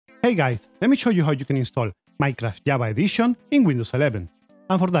Hey guys, let me show you how you can install Minecraft Java Edition in Windows 11.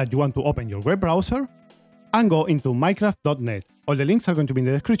 And for that you want to open your web browser and go into minecraft.net. All the links are going to be in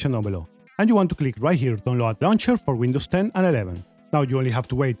the description down below. And you want to click right here, Download Launcher for Windows 10 and 11. Now you only have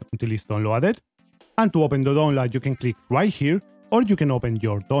to wait until it's downloaded. And to open the download you can click right here, or you can open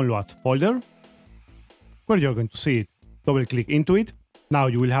your downloads folder, where you're going to see it. Double click into it. Now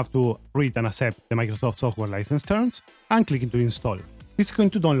you will have to read and accept the Microsoft Software License Terms and click into Install. This is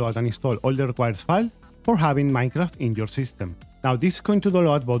going to download and install all the required files for having Minecraft in your system. Now this is going to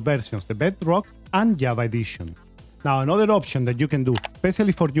download both versions, the Bedrock and Java Edition. Now another option that you can do,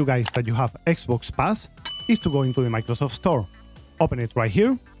 especially for you guys that you have Xbox Pass, is to go into the Microsoft Store. Open it right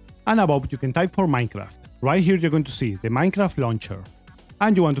here, and above you can type for Minecraft. Right here you're going to see the Minecraft launcher,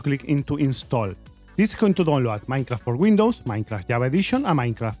 and you want to click into Install. This is going to download Minecraft for Windows, Minecraft Java Edition, and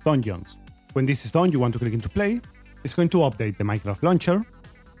Minecraft Dungeons. When this is done, you want to click into Play. It's going to update the Minecraft launcher.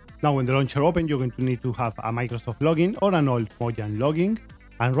 Now when the launcher opens, you're going to need to have a Microsoft login or an old Mojang login.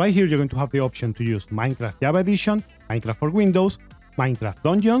 And right here, you're going to have the option to use Minecraft Java Edition, Minecraft for Windows, Minecraft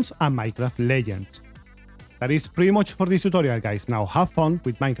Dungeons, and Minecraft Legends. That is pretty much for this tutorial, guys. Now have fun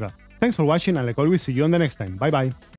with Minecraft. Thanks for watching, and like always, see you on the next time. Bye bye.